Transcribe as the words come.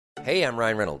Hey, I'm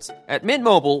Ryan Reynolds. At Mint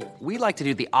Mobile, we like to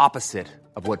do the opposite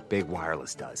of what Big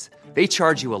Wireless does. They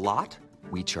charge you a lot,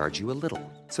 we charge you a little.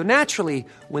 So naturally,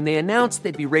 when they announced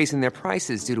they'd be raising their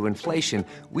prices due to inflation,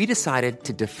 we decided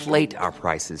to deflate our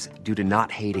prices due to not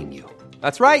hating you.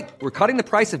 That's right. We're cutting the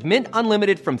price of Mint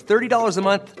Unlimited from $30 a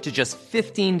month to just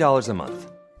 $15 a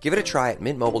month. Give it a try at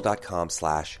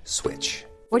mintmobile.com/switch.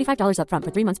 $45 up front for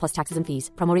 3 months plus taxes and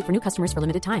fees. Promo rate for new customers for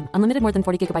limited time. Unlimited more than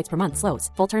 40 gigabytes per month. Slows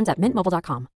full terms at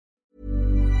mintmobile.com.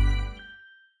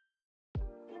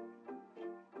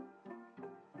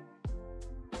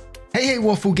 Hey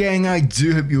Waffle Gang, I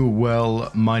do hope you're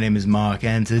well. My name is Mark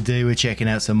and today we're checking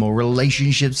out some more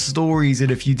relationship stories,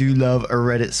 and if you do love a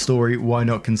Reddit story, why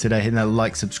not consider hitting that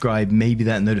like, subscribe, maybe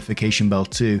that notification bell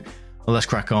too. Well, let's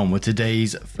crack on with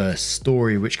today's first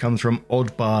story, which comes from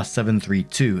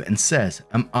Oddbar732 and says,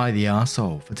 am I the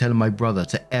arsehole for telling my brother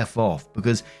to F off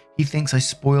because he thinks I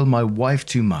spoil my wife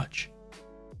too much?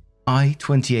 I,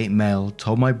 28 male,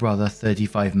 told my brother,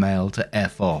 35 male, to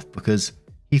F off because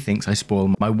he thinks I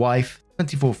spoil my wife,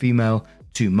 24 female,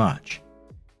 too much.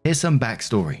 Here's some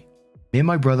backstory. Me and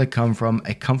my brother come from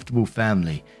a comfortable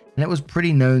family, and it was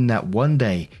pretty known that one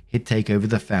day he'd take over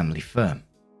the family firm.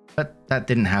 But that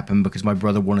didn't happen because my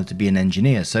brother wanted to be an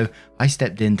engineer, so I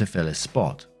stepped in to fill his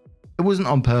spot. It wasn't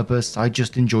on purpose, I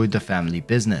just enjoyed the family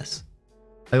business.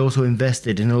 I also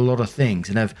invested in a lot of things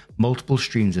and have multiple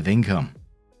streams of income.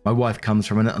 My wife comes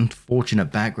from an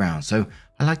unfortunate background, so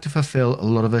I like to fulfill a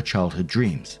lot of her childhood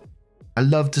dreams. I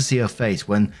love to see her face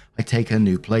when I take her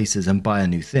new places and buy her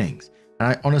new things, and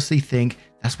I honestly think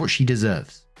that's what she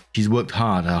deserves. She's worked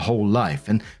hard her whole life,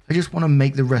 and I just want to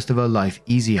make the rest of her life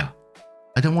easier.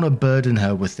 I don't want to burden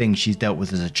her with things she's dealt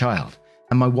with as a child,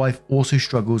 and my wife also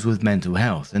struggles with mental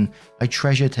health, and I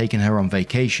treasure taking her on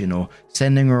vacation or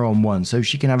sending her on one so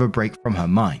she can have a break from her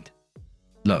mind.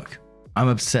 Look, I'm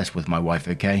obsessed with my wife,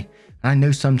 okay? And I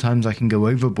know sometimes I can go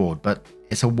overboard, but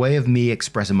it's a way of me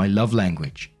expressing my love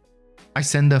language. I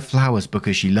send her flowers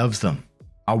because she loves them.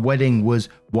 Our wedding was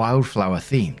wildflower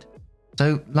themed.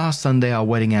 So last Sunday, our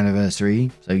wedding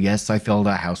anniversary, so yes, I filled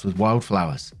our house with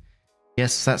wildflowers.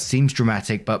 Yes, that seems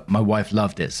dramatic, but my wife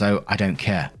loved it, so I don't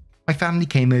care. My family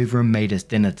came over and made us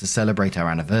dinner to celebrate our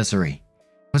anniversary.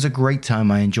 It was a great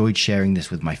time. I enjoyed sharing this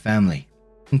with my family,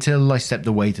 until I stepped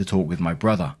away to talk with my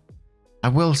brother. I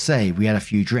will say we had a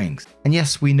few drinks, and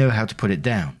yes, we know how to put it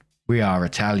down. We are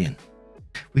Italian.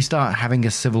 We start having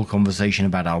a civil conversation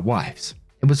about our wives.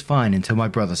 It was fine until my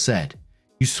brother said,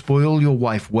 "You spoil your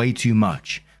wife way too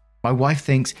much. My wife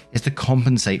thinks it's to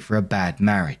compensate for a bad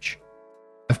marriage."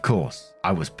 Of course,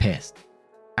 I was pissed.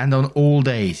 And on all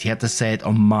days, he had to say it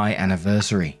on my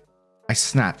anniversary. I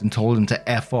snapped and told him to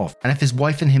F off, and if his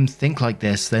wife and him think like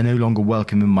this, they're no longer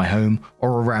welcome in my home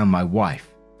or around my wife.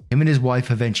 Him and his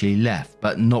wife eventually left,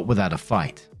 but not without a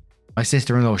fight. My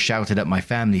sister-in-law shouted at my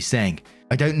family saying,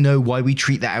 "I don't know why we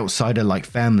treat that outsider like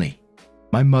family."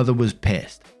 My mother was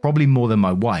pissed, probably more than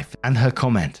my wife, and her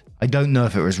comment, "I don't know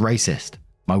if it was racist.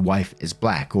 My wife is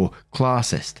black or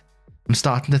classist." I'm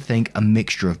starting to think a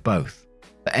mixture of both.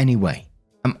 But anyway,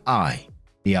 am I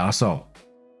the arsehole?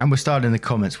 And we're starting the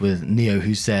comments with Neo,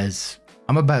 who says,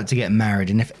 "I'm about to get married,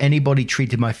 and if anybody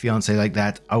treated my fiance like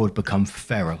that, I would become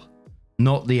feral.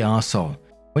 Not the arsehole.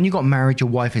 When you got married, your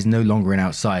wife is no longer an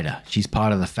outsider. She's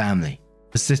part of the family.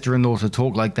 The sister-in-law to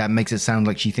talk like that makes it sound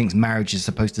like she thinks marriage is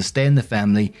supposed to stay in the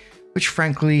family, which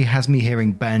frankly has me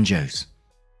hearing banjos.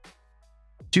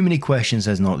 Too many questions,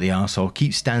 says Not the arsehole.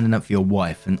 Keep standing up for your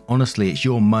wife, and honestly, it's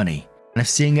your money. And if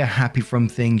seeing her happy from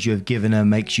things you have given her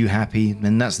makes you happy,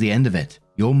 then that's the end of it.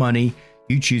 Your money,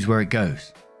 you choose where it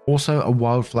goes. Also, a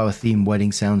wildflower-themed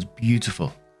wedding sounds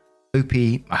beautiful.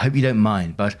 OP, I hope you don't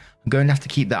mind, but I'm going to have to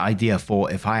keep that idea for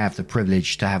if I have the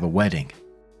privilege to have a wedding."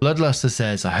 Bloodluster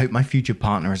says, "I hope my future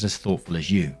partner is as thoughtful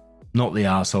as you. Not the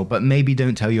arsehole, but maybe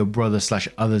don't tell your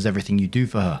brother/others everything you do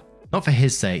for her. Not for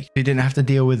his sake. You didn't have to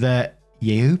deal with the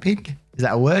yehooping? Is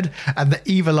that a word? And the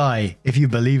evil eye, if you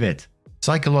believe it."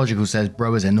 Psychological says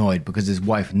bro is annoyed because his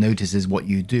wife notices what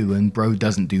you do and bro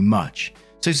doesn't do much.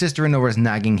 So sister-in-law is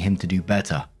nagging him to do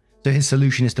better. So his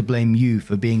solution is to blame you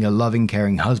for being a loving,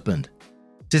 caring husband.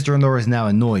 Sister-in-law is now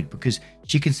annoyed because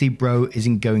she can see bro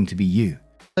isn't going to be you.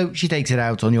 So she takes it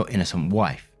out on your innocent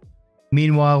wife.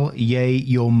 Meanwhile, yay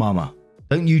your mama.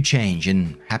 Don't you change,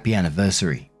 and happy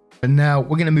anniversary. And now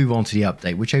we're going to move on to the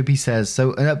update, which OP says,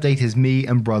 so an update is me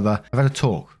and brother have had a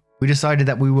talk. We decided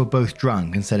that we were both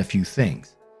drunk and said a few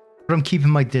things. But I'm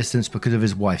keeping my distance because of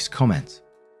his wife's comments.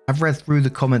 I've read through the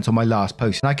comments on my last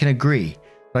post and I can agree,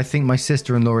 but I think my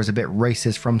sister-in-law is a bit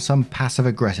racist from some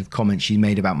passive-aggressive comments she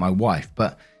made about my wife,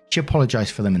 but she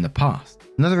apologized for them in the past.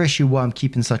 Another issue why I'm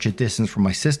keeping such a distance from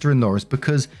my sister-in-law is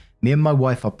because Me and my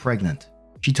wife are pregnant.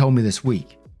 She told me this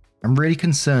week. I'm really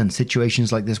concerned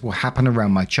situations like this will happen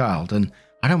around my child, and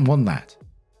I don't want that.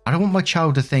 I don't want my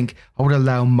child to think I would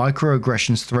allow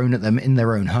microaggressions thrown at them in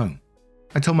their own home.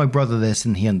 I told my brother this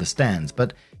and he understands,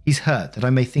 but he's hurt that I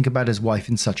may think about his wife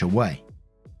in such a way.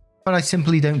 But I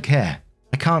simply don't care.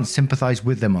 I can't sympathize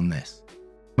with them on this.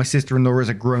 My sister-in-law is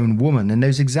a grown woman and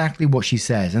knows exactly what she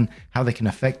says and how they can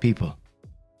affect people.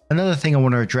 Another thing I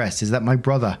want to address is that my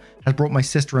brother has brought my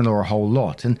sister-in-law a whole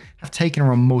lot and have taken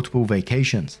her on multiple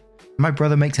vacations. My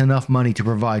brother makes enough money to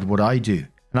provide what I do,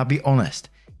 and I'll be honest,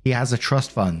 he has a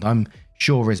trust fund I'm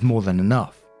sure is more than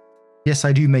enough. Yes,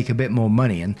 I do make a bit more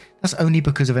money, and that's only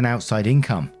because of an outside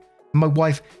income. And my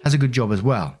wife has a good job as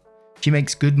well. She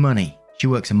makes good money. She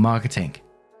works in marketing.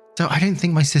 So I don't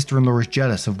think my sister-in-law is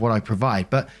jealous of what I provide,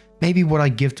 but maybe what I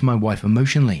give to my wife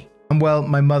emotionally. And well,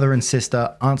 my mother and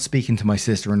sister aren't speaking to my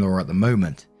sister-in-law at the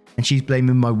moment, and she's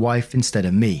blaming my wife instead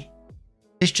of me.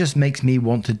 This just makes me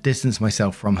want to distance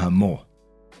myself from her more.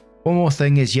 One more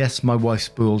thing is, yes, my wife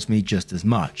spoils me just as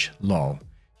much, lol.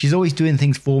 She's always doing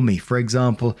things for me. For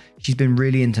example, she's been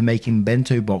really into making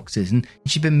bento boxes and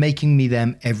she's been making me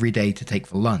them every day to take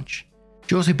for lunch.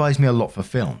 She also buys me a lot for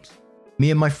films. Me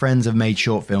and my friends have made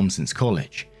short films since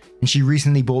college, and she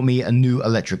recently bought me a new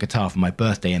electric guitar for my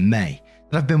birthday in May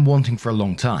that I've been wanting for a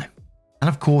long time. And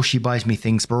of course, she buys me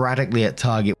things sporadically at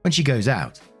Target when she goes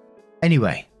out.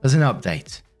 Anyway, there's an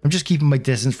update. I'm just keeping my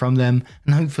distance from them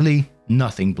and hopefully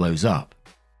nothing blows up.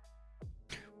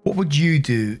 What would you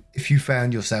do if you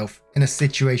found yourself in a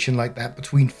situation like that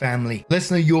between family? Let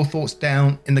us know your thoughts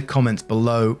down in the comments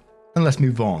below, and let's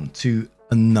move on to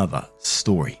another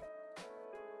story.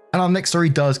 And our next story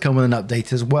does come with an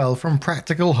update as well from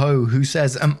Practical Ho, who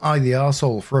says, am I the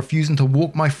arsehole for refusing to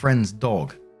walk my friend's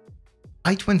dog?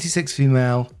 I, 26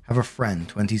 female, have a friend,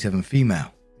 27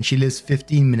 female, and she lives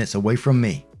 15 minutes away from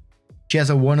me. She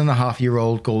has a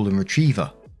 1.5-year-old golden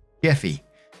retriever, Jeffy,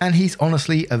 and he's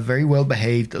honestly a very well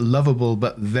behaved, lovable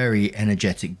but very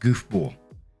energetic goofball.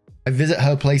 I visit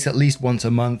her place at least once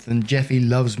a month, and Jeffy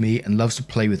loves me and loves to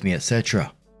play with me,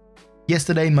 etc.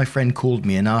 Yesterday my friend called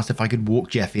me and asked if I could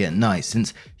walk Jeffy at night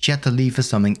since she had to leave for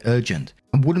something urgent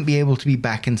and wouldn't be able to be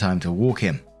back in time to walk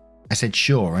him. I said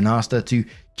sure and asked her to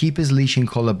keep his leash and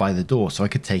collar by the door so I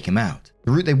could take him out.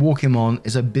 The route they walk him on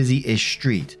is a busy-ish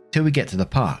street till we get to the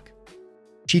park.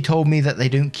 She told me that they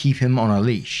don't keep him on a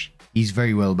leash. He's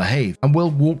very well behaved and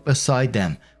will walk beside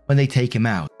them when they take him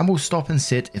out and will stop and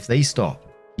sit if they stop.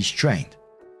 He's trained.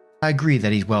 I agree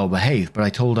that he's well behaved, but I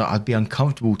told her I'd be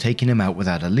uncomfortable taking him out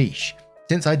without a leash,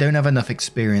 since I don't have enough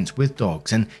experience with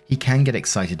dogs and he can get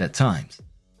excited at times.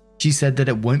 She said that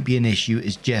it won't be an issue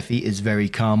as Jeffy is very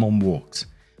calm on walks.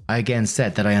 I again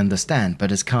said that I understand,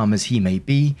 but as calm as he may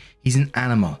be, he's an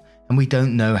animal and we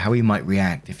don't know how he might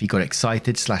react if he got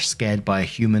excited/scared by a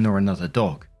human or another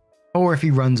dog, or if he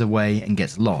runs away and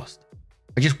gets lost.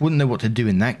 I just wouldn't know what to do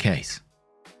in that case.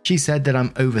 She said that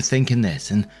I'm overthinking this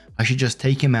and I should just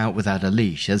take him out without a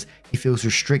leash as he feels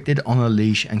restricted on a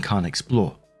leash and can't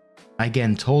explore. I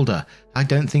again told her I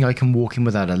don't think I can walk him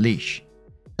without a leash,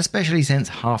 especially since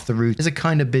half the route is a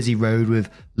kind of busy road with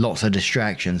lots of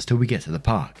distractions till we get to the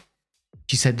park.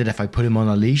 She said that if I put him on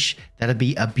a leash, that'd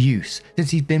be abuse since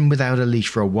he's been without a leash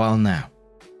for a while now.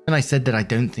 And I said that I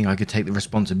don't think I could take the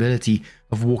responsibility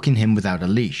of walking him without a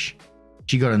leash.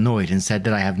 She got annoyed and said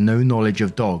that I have no knowledge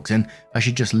of dogs and I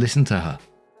should just listen to her.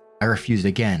 I refused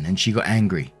again and she got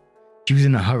angry. She was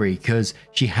in a hurry because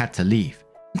she had to leave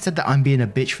and said that I'm being a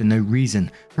bitch for no reason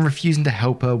and refusing to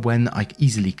help her when I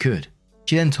easily could.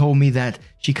 She then told me that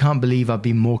she can't believe I'd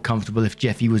be more comfortable if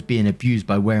Jeffy was being abused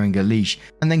by wearing a leash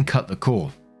and then cut the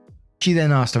call. She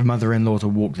then asked her mother-in-law to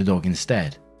walk the dog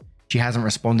instead. She hasn't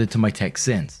responded to my text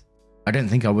since. I don't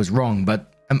think I was wrong,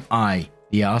 but am I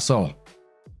the arsehole?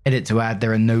 Edit to add,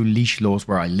 there are no leash laws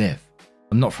where I live.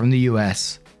 I'm not from the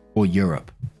US or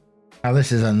Europe. Now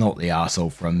this is a not the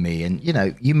arsehole from me, and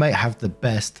you might have the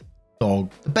best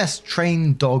dog, the best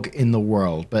trained dog in the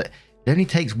world, but it only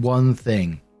takes one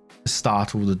thing to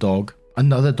startle the dog.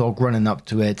 Another dog running up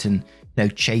to it and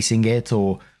chasing it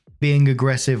or being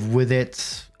aggressive with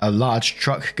it, a large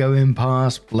truck going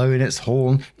past, blowing its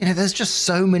horn. There's just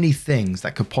so many things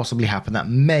that could possibly happen that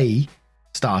may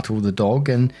startle the dog,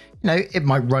 and it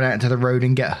might run out into the road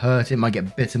and get hurt. It might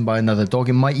get bitten by another dog.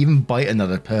 It might even bite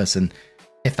another person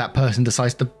if that person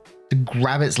decides to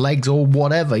grab its legs or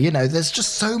whatever. There's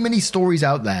just so many stories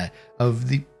out there of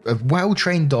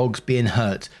well-trained dogs being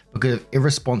hurt because of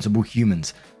irresponsible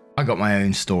humans. I got my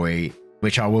own story,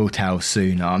 which I will tell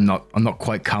soon. I'm not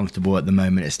quite comfortable at the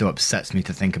moment. It still upsets me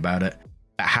to think about it.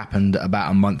 That happened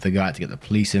about a month ago. I had to get the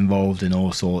police involved and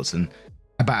all sorts, and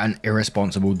about an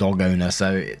irresponsible dog owner.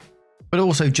 But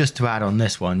also just to add on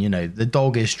this one, the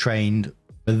dog is trained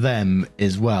for them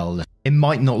as well. It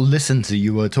might not listen to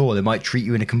you at all. It might treat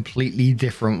you in a completely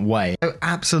different way. So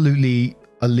absolutely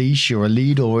a leash or a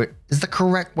lead is the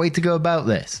correct way to go about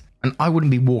this. And I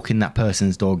wouldn't be walking that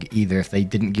person's dog either if they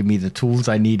didn't give me the tools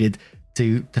I needed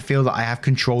to feel that I have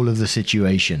control of the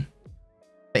situation.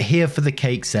 But here for the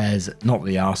cake says, not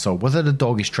the arsehole, whether the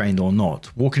dog is trained or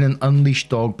not. Walking an unleashed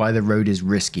dog by the road is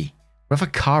risky. What if a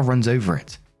car runs over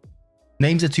it?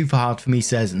 Names are too hard for me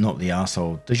says, not the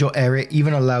arsehole. Does your area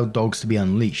even allow dogs to be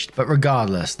unleashed? But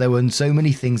regardless, there were so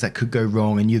many things that could go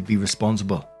wrong and you'd be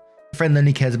responsible. Your friend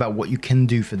only cares about what you can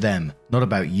do for them, not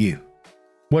about you.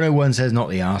 101 says, not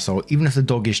the arsehole. Even if the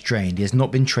dog is trained, he has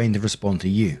not been trained to respond to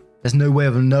you. There's no way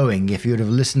of knowing if he would have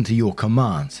listened to your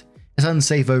commands. It's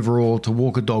unsafe overall to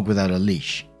walk a dog without a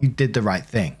leash. You did the right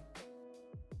thing.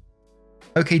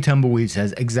 OK Tumbleweed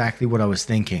says, exactly what I was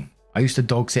thinking. I used to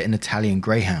dog sit an Italian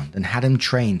greyhound and had him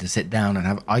trained to sit down and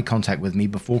have eye contact with me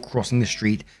before crossing the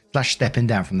street / stepping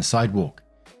down from the sidewalk.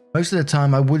 Most of the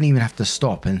time I wouldn't even have to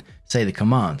stop and say the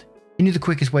command. He knew the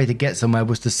quickest way to get somewhere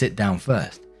was to sit down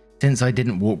first, since I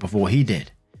didn't walk before he did,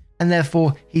 and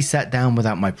therefore he sat down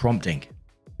without my prompting.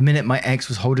 The minute my ex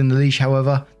was holding the leash,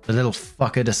 however, the little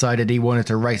fucker decided he wanted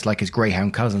to race like his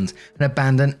greyhound cousins and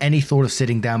abandon any thought of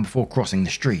sitting down before crossing the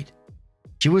street.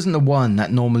 She wasn't the one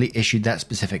that normally issued that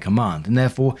specific command, and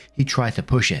therefore he tried to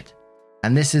push it.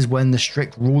 And this is when the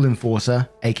strict rule enforcer,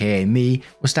 aka me,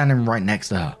 was standing right next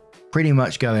to her, pretty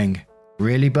much going,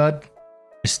 really bud?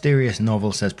 Mysterious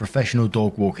Novel says, professional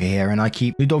dog walker here, and I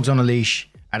keep new dogs on a leash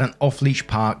at an off-leash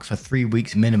park for 3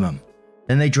 weeks minimum.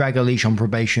 Then they drag a leash on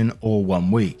probation or 1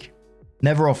 week.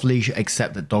 Never off leash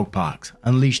except at dog parks.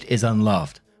 Unleashed is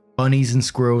unloved. Bunnies and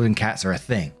squirrels and cats are a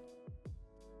thing.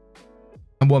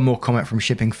 And one more comment from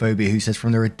Shipping Phobia, who says,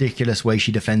 from the ridiculous way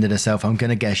she defended herself, I'm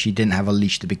gonna guess she didn't have a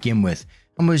leash to begin with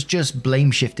and was just blame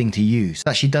shifting to you so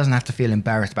that she doesn't have to feel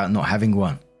embarrassed about not having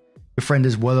one. Your friend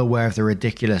is well aware of the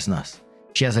ridiculousness.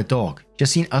 She has a dog.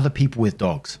 She's seen other people with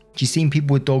dogs. She's seen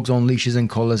people with dogs on leashes and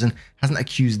collars and hasn't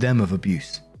accused them of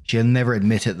abuse. She'll never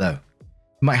admit it though.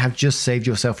 You might have just saved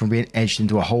yourself from being edged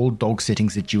into a whole dog sitting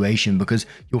situation because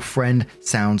your friend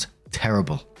sounds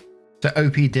terrible. So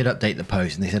OP did update the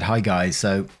post and they said, hi guys,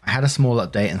 so I had a small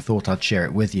update and thought I'd share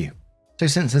it with you. So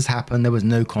since this happened, there was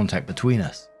no contact between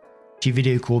us. She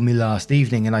video called me last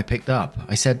evening and I picked up.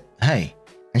 I said, hey,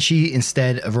 and she,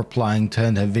 instead of replying,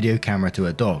 turned her video camera to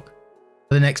her dog.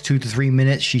 For the next 2 to 3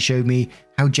 minutes, she showed me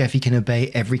how Jeffy can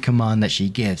obey every command that she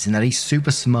gives and that he's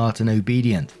super smart and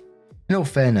obedient. In all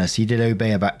fairness, he did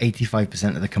obey about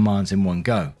 85% of the commands in one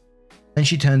go. Then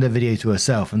she turned her video to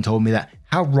herself and told me that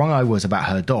how wrong I was about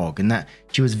her dog and that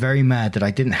she was very mad that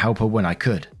I didn't help her when I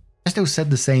could. I still said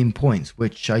the same points,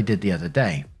 which I did the other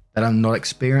day, that I'm not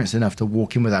experienced enough to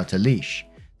walk him without a leash,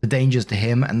 the dangers to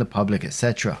him and the public,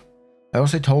 etc. I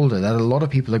also told her that a lot of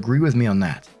people agree with me on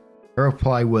that. Her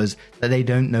reply was that they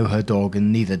don't know her dog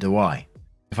and neither do I.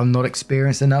 If I'm not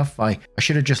experienced enough, I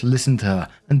should have just listened to her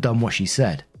and done what she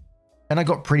said. Then I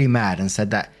got pretty mad and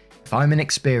said that if I'm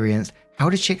inexperienced, how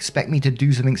did she expect me to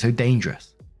do something so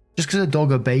dangerous? Just because a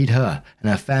dog obeyed her and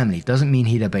her family doesn't mean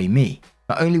he'd obey me.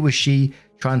 Not only was she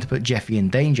trying to put Jeffy in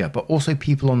danger, but also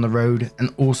people on the road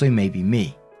and also maybe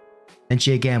me. Then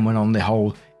she again went on the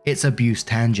whole it's abuse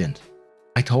tangent.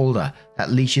 I told her that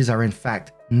leashes are in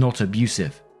fact not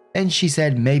abusive. Then she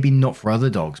said maybe not for other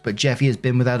dogs, but Jeffy has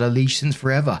been without a leash since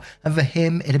forever, and for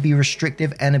him it'd be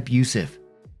restrictive and abusive.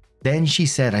 Then she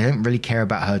said I don't really care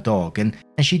about her dog and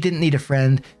she didn't need a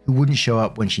friend who wouldn't show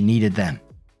up when she needed them.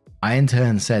 I in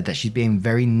turn said that she's being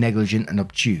very negligent and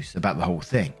obtuse about the whole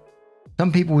thing.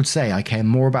 Some people would say I care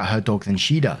more about her dog than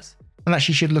she does, and that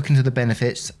she should look into the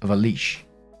benefits of a leash,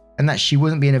 and that she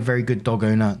wasn't being a very good dog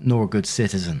owner nor a good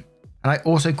citizen. And I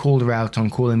also called her out on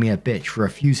calling me a bitch for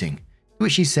refusing, to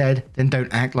which she said, then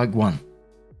don't act like one.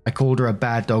 I called her a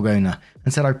bad dog owner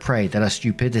and said I prayed that her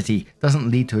stupidity doesn't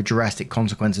lead to drastic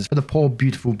consequences for the poor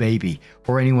beautiful baby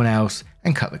or anyone else,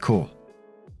 and cut the call.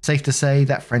 Safe to say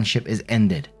that friendship is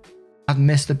ended. I've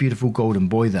missed the beautiful golden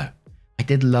boy though. I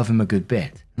did love him a good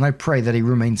bit, and I pray that he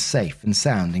remains safe and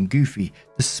sound and goofy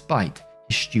despite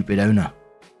his stupid owner.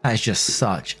 That is just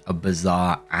such a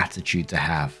bizarre attitude to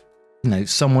have. You know,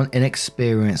 someone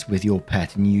inexperienced with your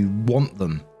pet and you want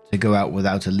them to go out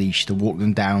without a leash, to walk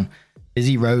them down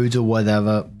busy roads or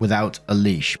whatever without a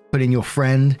leash, putting your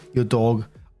friend, your dog,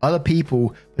 other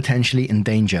people potentially in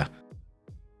danger.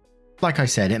 Like I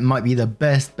said, it might be the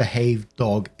best behaved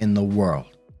dog in the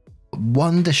world. But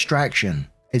one distraction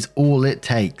is all it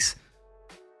takes.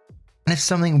 And if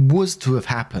something was to have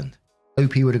happened,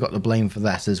 OP would have got the blame for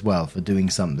that as well, for doing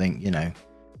something,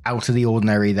 out of the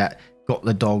ordinary that got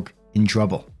the dog in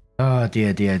trouble. Oh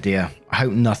dear, dear, dear. I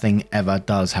hope nothing ever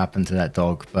does happen to that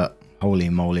dog, but holy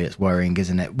moly, it's worrying,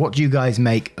 isn't it? What do you guys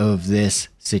make of this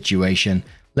situation?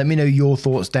 Let me know your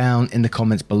thoughts down in the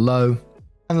comments below,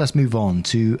 and let's move on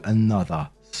to another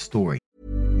story.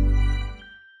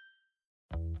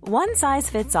 One size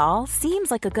fits all seems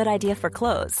like a good idea for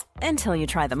clothes until you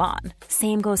try them on.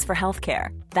 Same goes for healthcare.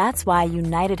 That's why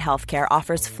United Healthcare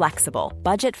offers flexible,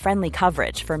 budget-friendly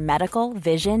coverage for medical,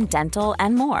 vision, dental,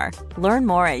 and more. Learn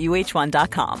more at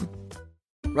uh1.com.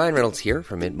 Ryan Reynolds here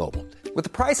from Mint Mobile. With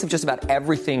the price of just about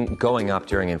everything going up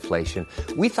during inflation,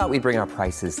 we thought we'd bring our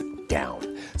prices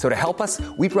down. So to help us,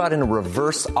 we brought in a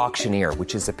reverse auctioneer,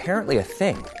 which is apparently a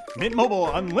thing. Mint Mobile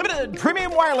Unlimited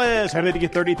Premium Wireless. How to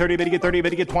get 30, 30, bit to get 30, bit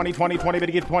to get 20, 20, 20, bit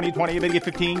to get 20, 20, bit to get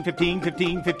 15, 15,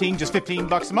 15, 15, just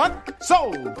 $15 a month?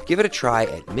 Sold! Give it a try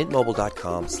at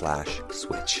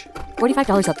mintmobile.com/switch.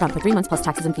 $45 up front for 3 months plus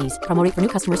taxes and fees. Promo rate for new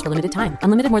customers for limited time.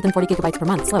 Unlimited more than 40 gigabytes per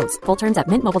month. Slows full terms at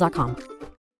mintmobile.com.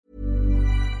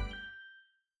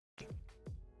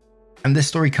 And this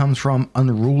story comes from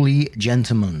Unruly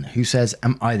Gentleman, who says,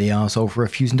 am I the arsehole for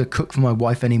refusing to cook for my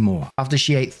wife anymore after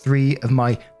she ate 3 of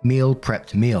my meal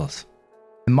prepped meals?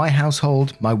 In my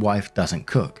household, my wife doesn't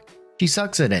cook. She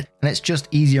sucks at it, and it's just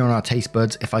easier on our taste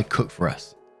buds if I cook for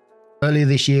us. Earlier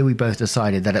this year, we both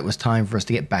decided that it was time for us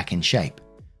to get back in shape.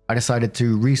 I decided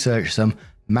to research some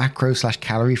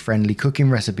macro/calorie friendly cooking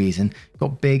recipes and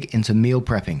got big into meal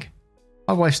prepping.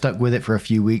 My wife stuck with it for a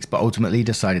few weeks, but ultimately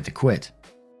decided to quit.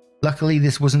 Luckily,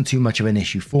 this wasn't too much of an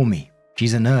issue for me.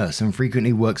 She's a nurse and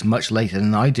frequently works much later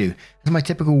than I do, as my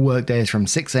typical workday is from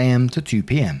 6 AM to 2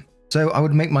 PM. So I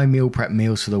would make my meal prep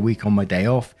meals for the week on my day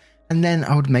off, and then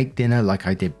I would make dinner like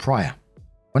I did prior.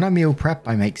 When I meal prep,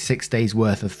 I make 6 days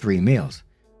worth of 3 meals: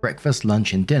 breakfast,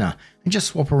 lunch, and dinner, and just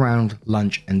swap around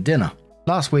lunch and dinner.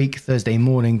 Last week, Thursday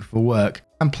morning for work,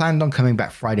 I planned on coming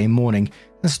back Friday morning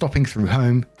and stopping through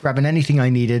home, grabbing anything I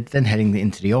needed, then heading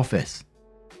into the office.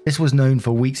 This was known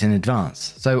for weeks in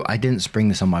advance, so I didn't spring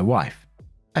this on my wife.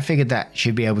 I figured that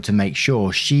she'd be able to make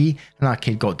sure she and our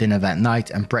kid got dinner that night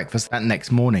and breakfast that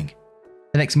next morning.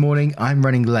 The next morning, I'm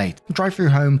running late. I drive through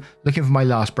home looking for my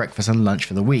last breakfast and lunch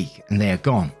for the week, and they are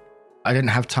gone. I didn't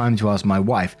have time to ask my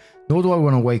wife, nor do I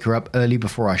want to wake her up early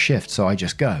before our shift, so I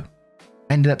just go.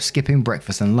 I ended up skipping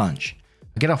breakfast and lunch.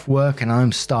 I get off work and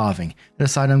I'm starving and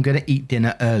decide I'm going to eat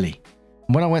dinner early.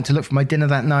 And when I went to look for my dinner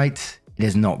that night, it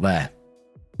is not there.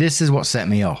 This is what set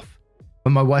me off.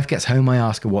 When my wife gets home, I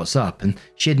ask her what's up, and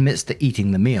she admits to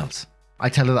eating the meals. I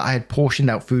tell her that I had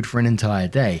portioned out food for an entire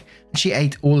day, and she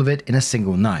ate all of it in a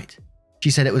single night.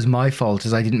 She said it was my fault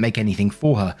as I didn't make anything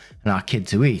for her and our kid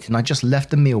to eat, and I just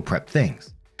left the meal prep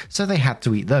things. So they had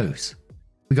to eat those.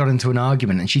 We got into an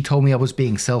argument, and she told me I was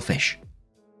being selfish.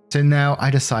 So now I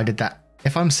decided that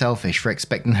if I'm selfish for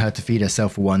expecting her to feed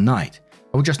herself for one night,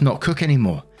 I will just not cook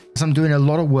anymore, as I'm doing a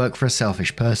lot of work for a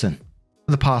selfish person.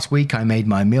 For the past week, I made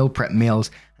my meal prep meals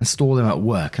and store them at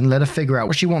work and let her figure out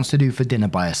what she wants to do for dinner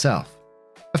by herself.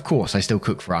 Of course, I still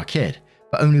cook for our kid,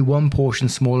 but only one portion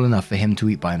small enough for him to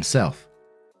eat by himself.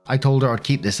 I told her I'd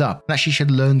keep this up and that she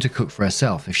should learn to cook for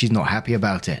herself if she's not happy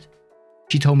about it.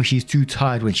 She told me she's too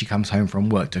tired when she comes home from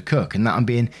work to cook and that I'm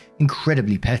being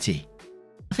incredibly petty.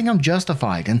 I think I'm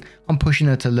justified and I'm pushing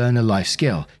her to learn a life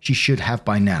skill she should have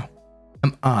by now.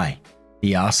 Am I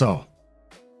the arsehole?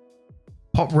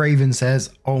 Pop Raven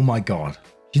says, oh my god,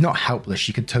 she's not helpless,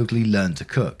 she could totally learn to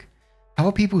cook. How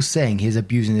are people saying he's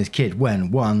abusing his kid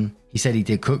when 1, he said he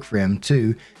did cook for him,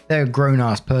 2, they're a grown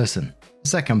ass person, a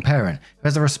second parent who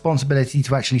has a responsibility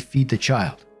to actually feed the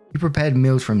child. He prepared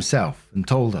meals for himself and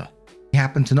told her. He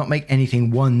happened to not make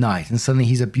anything one night and suddenly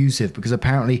he's abusive because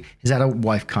apparently his adult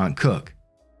wife can't cook.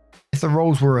 If the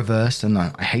roles were reversed, and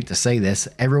I hate to say this,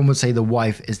 everyone would say the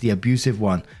wife is the abusive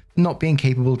one for not being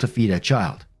capable to feed her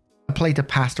child. A plate of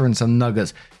pasta and some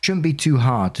nuggets shouldn't be too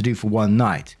hard to do for one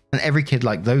night, and every kid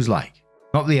like those like.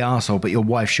 Not the arsehole, but your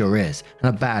wife sure is,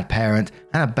 and a bad parent,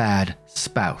 and a bad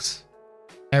spouse.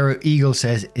 Arrow Eagle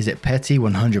says, is it petty?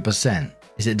 100%.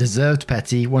 Is it deserved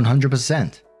petty?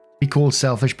 100%. Be called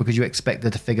selfish because you expect her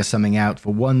to figure something out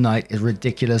for one night is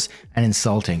ridiculous and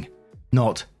insulting.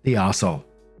 Not the arsehole.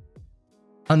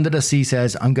 Under the Sea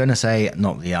says, I'm going to say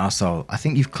not the arsehole. I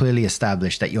think you've clearly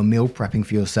established that you're meal prepping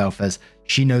for yourself as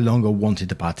she no longer wanted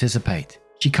to participate.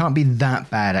 She can't be that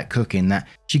bad at cooking that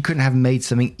she couldn't have made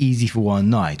something easy for one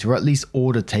night or at least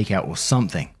ordered takeout or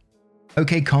something.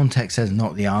 OK Context says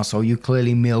not the arsehole, you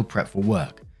clearly meal prep for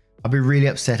work. I'd be really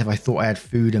upset if I thought I had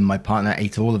food and my partner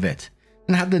ate all of it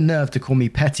and had the nerve to call me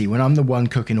petty when I'm the one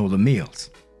cooking all the meals.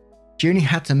 She only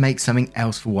had to make something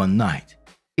else for one night.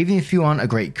 Even if you aren't a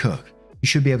great cook, you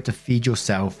should be able to feed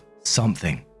yourself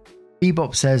something.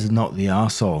 Bebop says not the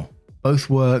arsehole. Both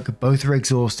work, both are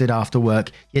exhausted after work,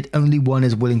 yet only one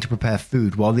is willing to prepare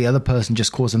food while the other person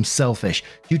just calls them selfish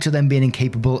due to them being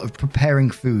incapable of preparing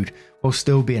food while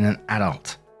still being an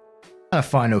adult. And a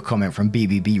final comment from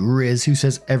BBB Riz, who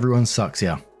says everyone sucks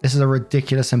here. This is a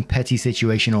ridiculous and petty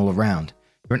situation all around.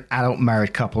 You're an adult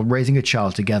married couple raising a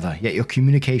child together, yet your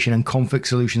communication and conflict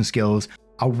solution skills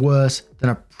are worse than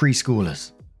a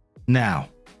preschooler's. Now,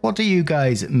 what do you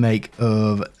guys make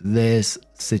of this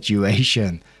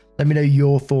situation? Let me know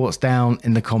your thoughts down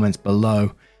in the comments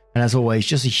below. And as always,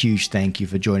 just a huge thank you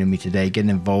for joining me today, getting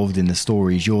involved in the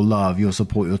stories. Your love, your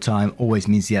support, your time always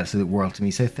means the absolute world to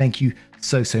me. So thank you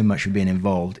so much for being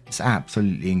involved. It's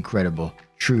absolutely incredible,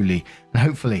 truly. And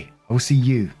hopefully I will see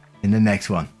you in the next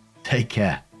one. Take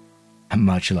care and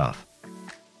much love.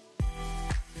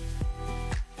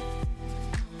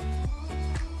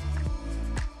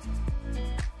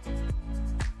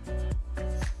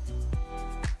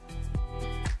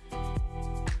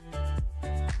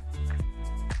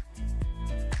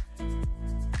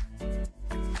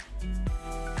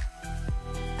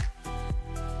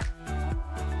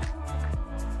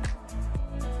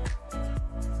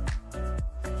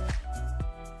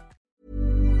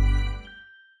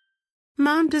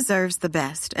 Mom deserves the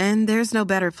best, and there's no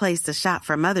better place to shop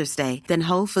for Mother's Day than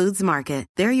Whole Foods Market.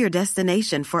 They're your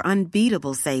destination for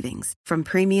unbeatable savings, from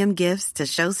premium gifts to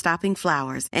show-stopping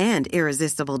flowers and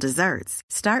irresistible desserts.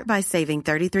 Start by saving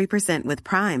 33% with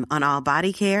Prime on all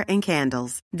body care and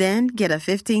candles. Then get a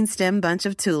 15-stem bunch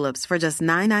of tulips for just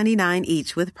 $9.99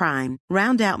 each with Prime.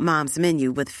 Round out Mom's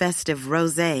menu with festive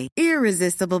rosé,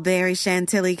 irresistible berry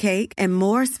chantilly cake, and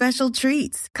more special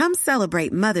treats. Come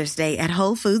celebrate Mother's Day at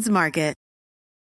Whole Foods Market.